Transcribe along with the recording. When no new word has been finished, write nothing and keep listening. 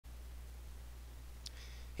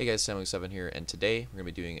Hey guys, Sam7 here, and today we're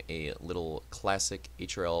going to be doing a little classic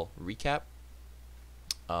HRL recap.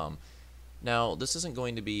 Um, Now, this isn't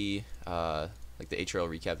going to be like the HRL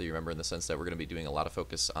recap that you remember in the sense that we're going to be doing a lot of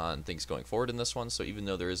focus on things going forward in this one, so even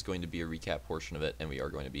though there is going to be a recap portion of it, and we are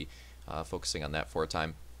going to be focusing on that for a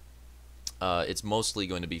time, it's mostly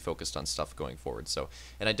going to be focused on stuff going forward.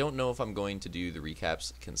 And I don't know if I'm going to do the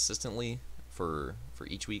recaps consistently for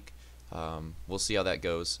each week. We'll see how that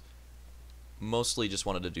goes. Mostly just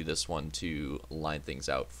wanted to do this one to line things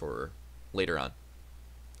out for later on.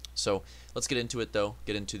 So let's get into it though,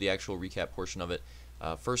 get into the actual recap portion of it.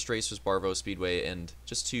 First race was Barvo Speedway, and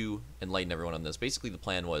just to enlighten everyone on this, basically the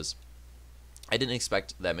plan was, I didn't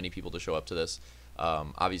expect that many people to show up to this,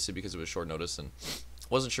 obviously because it was short notice, and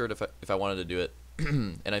wasn't sure if I wanted to do it,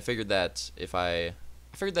 and I figured that if I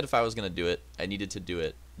was going to do it, I needed to do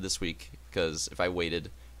it this week, because if I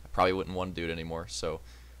waited, I probably wouldn't want to do it anymore. So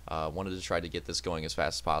wanted to try to get this going as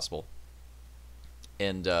fast as possible.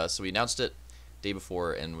 And so we announced it day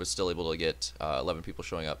before, and was still able to get 11 people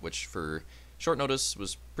showing up, which for short notice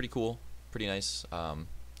was pretty cool, pretty nice.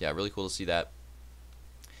 Yeah, really cool to see that.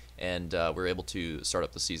 And we were able to start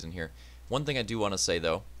up the season here. One thing I do want to say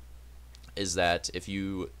though is that if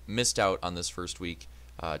you missed out on this first week,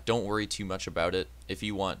 don't worry too much about it. If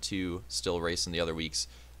you want to still race in the other weeks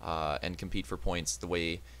and compete for points, the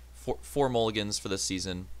way four mulligans for this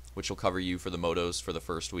season, which will cover you for the motos for the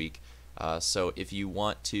first week. So if you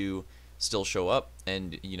want to still show up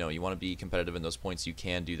and you want to be competitive in those points, you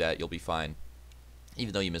can do that. You'll be fine,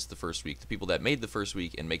 even though you missed the first week. The people that made the first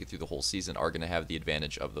week and make it through the whole season are going to have the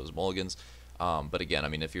advantage of those mulligans. But again, I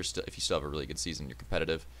mean, if you still have a really good season, you're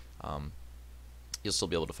competitive, you'll still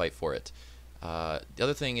be able to fight for it. The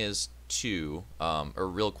other thing is too, or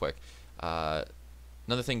real quick,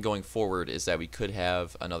 another thing going forward is that we could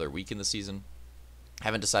have another week in the season.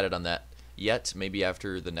 Haven't decided on that yet. Maybe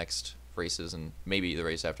after the next races, and maybe the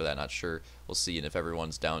race after that, not sure. We'll see. And if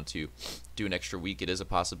everyone's down to do an extra week, it is a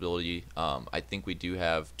possibility. I think we do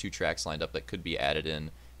have 2 tracks lined up that could be added in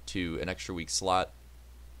to an extra week slot.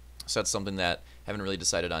 So that's something that I haven't really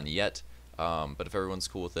decided on yet. But if everyone's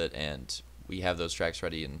cool with it and we have those tracks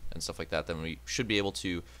ready and stuff like that, then we should be able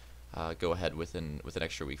to go ahead with an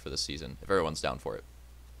extra week for this season if everyone's down for it.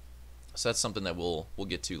 So that's something that we'll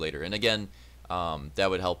get to later. And again, that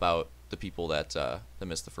would help out the people that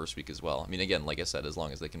missed the first week as well. I mean, again, like I said, as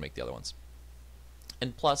long as they can make the other ones.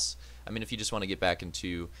 And plus, I mean, if you just want to get back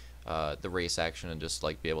into the race action and just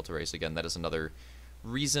like be able to race again, that is another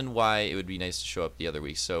reason why it would be nice to show up the other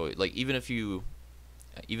week. So like even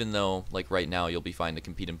though like right now you'll be fine to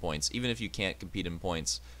compete in points, even if you can't compete in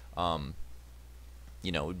points, it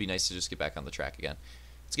would be nice to just get back on the track again.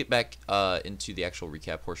 Let's get back into the actual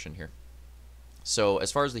recap portion here. So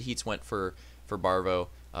as far as the heats went for Barvo,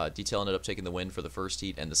 Detail ended up taking the win for the first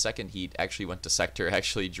heat, and the second heat actually went to Sector.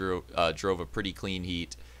 Actually drove a pretty clean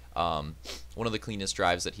heat. One of the cleanest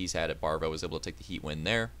drives that he's had at Barvo, was able to take the heat win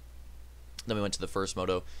there. Then we went to the first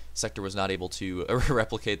moto. Sector was not able to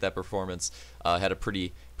replicate that performance. Had a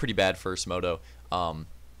pretty bad first moto.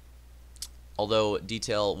 Although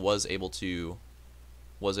Detail was able to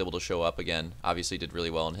show up again, obviously did really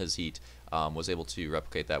well in his heat, was able to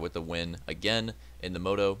replicate that with the win again in the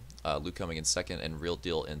moto. Luke coming in second and Real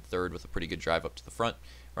Deal in third with a pretty good drive up to the front.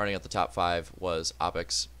 Running out the top 5 was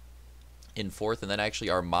Opex in 4th, and then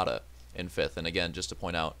actually Armada in 5th. And again, just to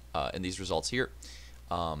point out in these results here,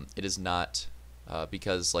 it is not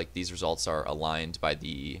because like these results are aligned by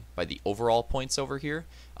the overall points over here.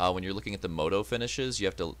 When you're looking at the moto finishes, you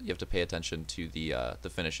have to pay attention to the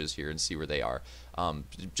finishes here and see where they are.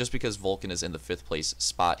 Just because Vulcan is in the 5th place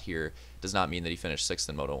spot here does not mean that he finished 6th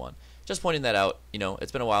in Moto 1. Just pointing that out.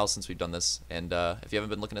 It's been a while since we've done this, and if you haven't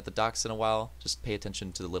been looking at the docs in a while, just pay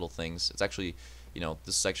attention to the little things. It's actually,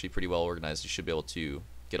 this is actually pretty well organized. You should be able to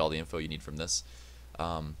get all the info you need from this.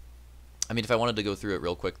 I mean, if I wanted to go through it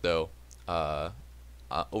real quick though,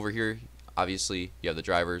 over here, obviously you have the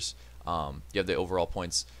drivers, you have the overall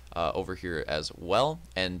points over here as well.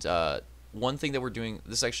 And one thing that we're doing,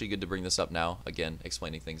 this is actually good to bring this up now, again,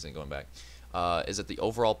 explaining things and going back, is that the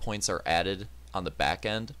overall points are added on the back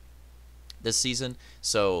end this season.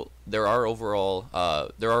 So there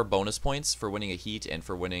are bonus points for winning a heat and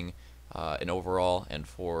for winning an overall and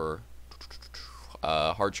for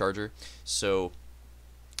hard charger. So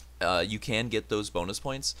you can get those bonus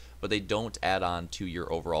points, but they don't add on to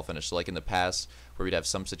your overall finish. So like in the past, where we'd have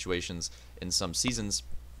some situations in some seasons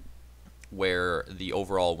where the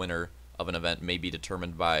overall winner of an event may be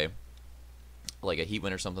determined by like a heat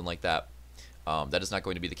win or something like that. That is not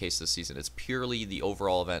going to be the case this season. It's purely the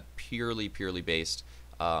overall event, purely based,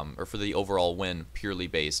 or for the overall win, purely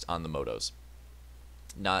based on the motos.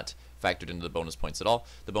 not factored into the bonus points at all.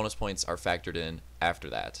 The bonus points are factored in after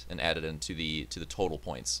that and added into the total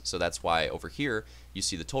points. So that's why over here you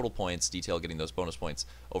see the total points, Detail getting those bonus points.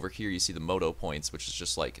 Over here you see the moto points, which is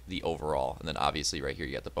just like the overall. And then obviously right here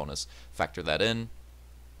you got the bonus. Factor that in.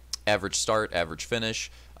 Average start, average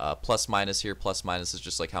finish, plus minus here. Plus minus is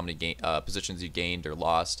just like how many positions you gained or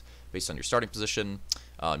lost based on your starting position.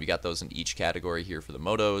 You got those in each category here for the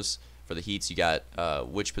motos. For the heats, you got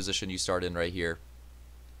which position you start in right here.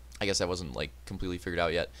 I guess that wasn't like completely figured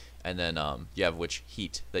out yet. And then you have which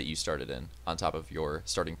heat that you started in on top of your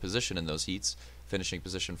starting position in those heats, finishing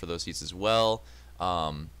position for those heats as well.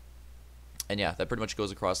 And yeah, that pretty much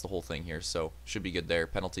goes across the whole thing here. So should be good there.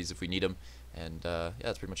 Penalties if we need them. And yeah,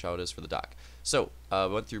 that's pretty much how it is for the dock. So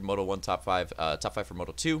went through Moto 1 top 5. Top 5 for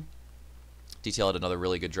Moto 2. Detail had another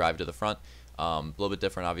really good drive to the front. A little bit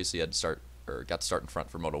different, obviously. Had to start or got to start in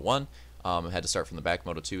front for Moto 1. Had to start from the back.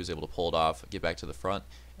 Moto 2 was able to pull it off, get back to the front,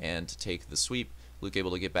 and take the sweep. Luke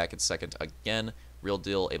able to get back in second again. Real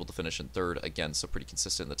Deal able to finish in third again, so pretty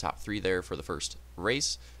consistent in the top 3 there for the first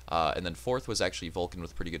race. And then fourth was actually Vulcan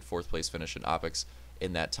with a pretty good 4th place finish, and Opix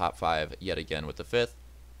in that top 5 yet again with the 5th.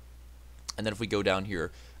 And then if we go down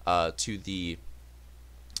here to the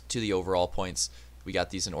overall points, we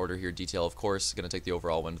got these in order here. Detail, of course, going to take the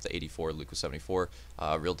overall win with the 84. Luke with 74.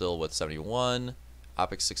 Real Deal with 71.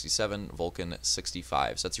 Opix 67. Vulcan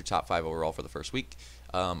 65. So that's your top 5 overall for the first week.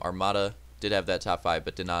 Armada did have that top 5,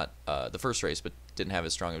 but did not the first race, but didn't have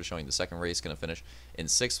as strong of a showing the second race. Going to finish in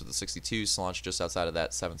 6th with the 62. Slaunch just outside of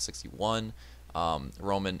that, 761.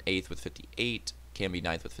 Roman 8th with 58. Camby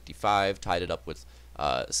 9th with 55. Tied it up with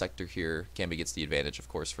Sector here. Camby gets the advantage, of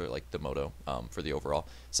course, for like the moto for the overall.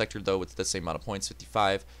 Sector, though, with the same amount of points,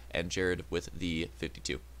 55, and Jared with the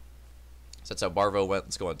 52. So that's how Barvo went.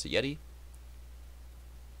 Let's go on to Yeti.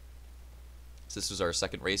 So this was our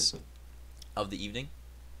second race of the evening.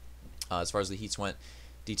 As far as the heats went,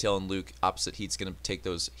 Detail and Luke, opposite heats, going to take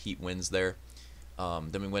those heat wins there.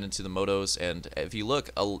 Then we went into the motos, and if you look,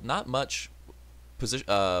 not much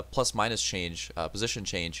plus minus change, position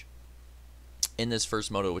change in this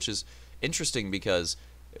first moto, which is interesting because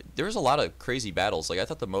there was a lot of crazy battles. Like I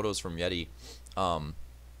thought the motos from Yeti,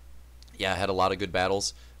 yeah, had a lot of good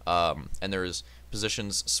battles, and there's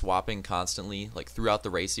positions swapping constantly, like throughout the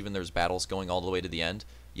race. Even there's battles going all the way to the end.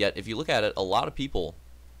 Yet if you look at it, a lot of people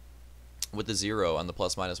with the 0 on the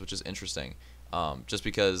plus minus, which is interesting. Just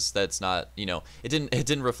because that's not, you know, it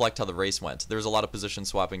didn't reflect how the race went. There was a lot of position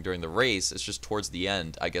swapping during the race. It's just towards the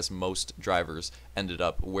end, I guess most drivers ended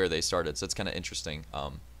up where they started. So it's kind of interesting.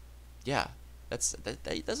 Yeah,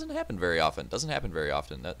 that doesn't happen very often.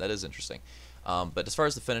 That is interesting. But as far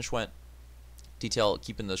as the finish went, Detail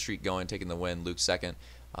keeping the streak going, taking the win. Luke second,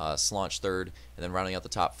 Slaunch third, and then rounding out the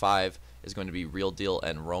top 5 is going to be Real Deal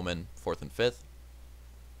and Roman 4th and 5th.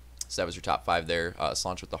 So that was your top 5 there.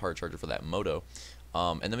 Slaunch with the hard charger for that moto.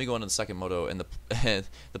 And then we go into the second moto, and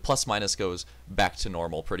the plus minus goes back to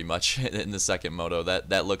normal pretty much in the second moto.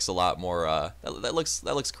 That looks a lot more. That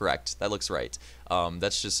looks correct. That looks right.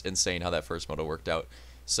 That's just insane how that first moto worked out.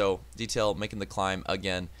 So Detail making the climb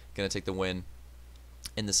again, gonna take the win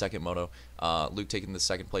in the second moto. Luke taking the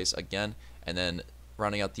second place again, and then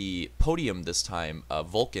rounding out the podium this time,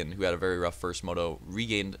 Vulcan, who had a very rough first moto,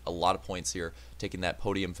 regained a lot of points here, taking that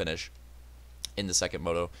podium finish in the second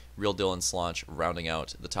moto. Real Deal and Slaunch rounding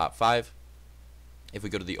out the top 5. If we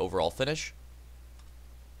go to the overall finish,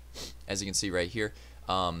 as you can see right here,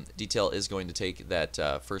 Detail is going to take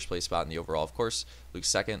that first place spot in the overall, of course. Luke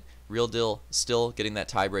second. Real Deal still getting that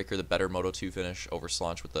tiebreaker, the better Moto 2 finish over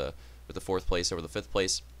Slaunch with the 4th place over the 5th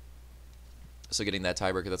place. So getting that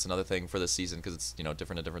tiebreaker, that's another thing for this season, because it's, you know,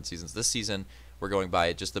 different in different seasons. This season, we're going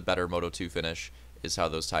by just the better Moto 2 finish is how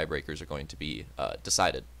those tiebreakers are going to be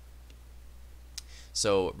decided.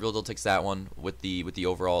 So Real Deal takes that one with the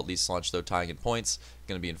overall, at least Slaunch though tying in points.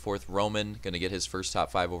 Going to be in 4th. Roman going to get his first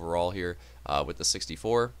top 5 overall here with the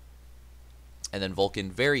 64. And then Vulcan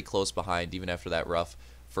very close behind, even after that rough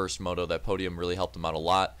first moto. That podium really helped him out a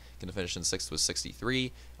lot. Going to finish in 6th with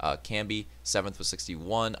 63. Camby 7th with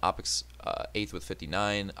 61. Opix 8th with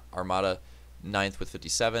 59. Armada 9th with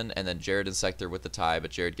 57. And then Jared and Sector with the tie,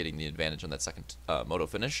 but Jared getting the advantage on that second moto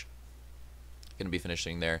finish. Going to be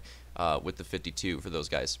finishing there with the 52 for those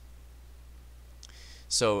guys.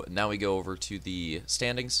 So now we go over to the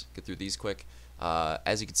standings. Get through these quick.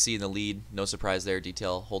 As you can see in the lead, no surprise there.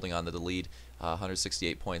 Detail holding on to the lead.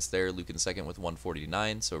 168 points there. Luke in second with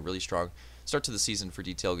 149. So really strong start to the season for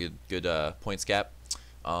Detail. Good points gap.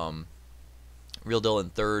 Real Deal in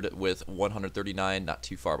third with 139, not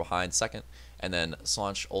too far behind second. And then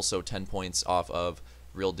Slaunch also 10 points off of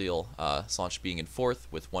Real Deal Slaunch being in 4th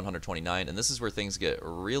with 129, and this is where things get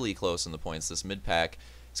really close in the points. This mid-pack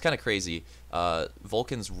is kind of crazy.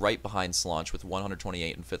 Vulcan's right behind Slaunch with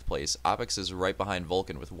 128 in 5th place. Opix is right behind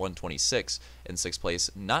Vulcan with 126 in 6th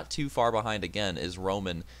place. Not too far behind again is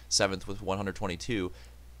Roman, 7th with 122.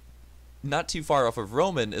 Not too far off of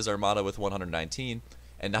Roman is Armada with 119,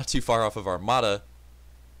 and not too far off of Armada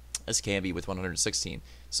is Camby with 116.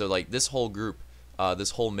 So like this whole group,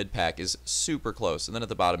 this whole mid pack is super close. And then at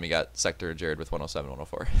the bottom you got Sector and Jared with 107,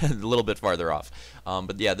 104, a little bit farther off.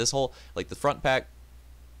 But yeah, this whole like the front pack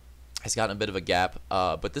has gotten a bit of a gap,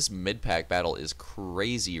 but this mid pack battle is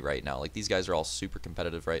crazy right now. Like these guys are all super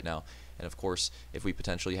competitive right now, and of course, if we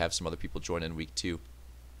potentially have some other people join in week 2,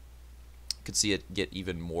 could see it get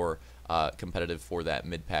even more competitive for that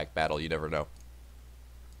mid pack battle. You never know.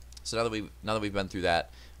 So now that we've been through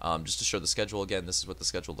that, just to show the schedule again, this is what the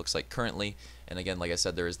schedule looks like currently. And again, like I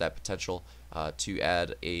said, there is that potential to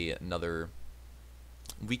add another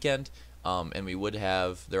weekend. And we would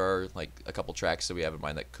have, there are like a couple tracks that we have in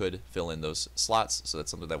mind that could fill in those slots. So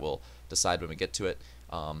that's something that we'll decide when we get to it.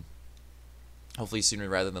 Hopefully sooner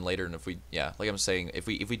rather than later. And if we, yeah, like I'm saying, if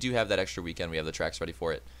we do have that extra weekend, we have the tracks ready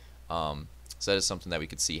for it. So that is something that we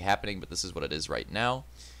could see happening, but this is what it is right now.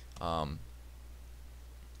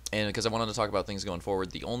 And because I wanted to talk about things going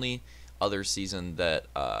forward, the only other season that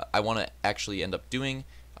I want to actually end up doing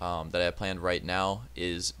that I have planned right now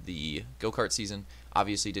is the go-kart season.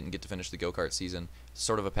 Obviously didn't get to finish the go-kart season.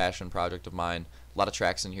 Sort of a passion project of mine. A lot of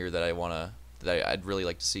tracks in here that I'd really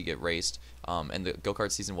like to see get raced. And the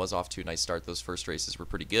go-kart season was off to a nice start. Those first races were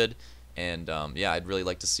pretty good. And yeah, I'd really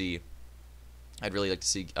like to see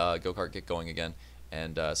go-kart get going again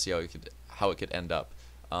and see how it could end up.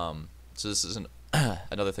 So this is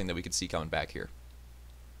another thing that we could see coming back here.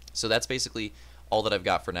 So that's basically all that I've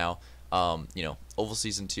got for now. You know, Oval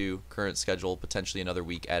Season 2, current schedule, potentially another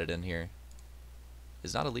week added in here.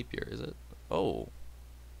 Is not a leap year, is it? Oh,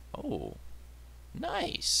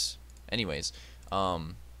 nice. Anyways,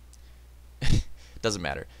 doesn't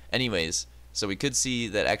matter. Anyways, so we could see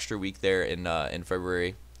that extra week there in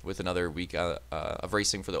February with another week of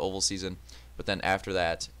racing for the Oval Season. But then after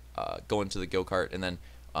that, go into the go-kart, and then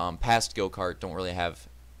past go-kart don't really have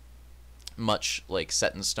much like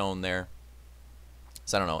set in stone there.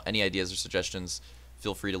 So I don't know, any ideas or suggestions,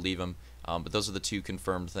 feel free to leave them. But those are the two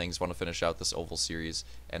confirmed things. Want to finish out this Oval Series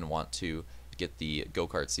and want to get the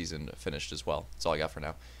go-kart season finished as well. That's all I got for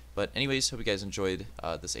now. But anyways, hope you guys enjoyed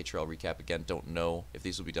this HRL recap. Again, don't know if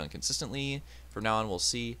these will be done consistently. From now on, we'll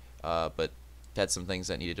see. But had some things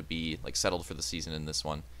that needed to be like settled for the season in this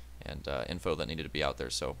one, and info that needed to be out there.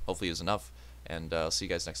 So hopefully it was enough. And I'll see you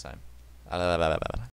guys next time.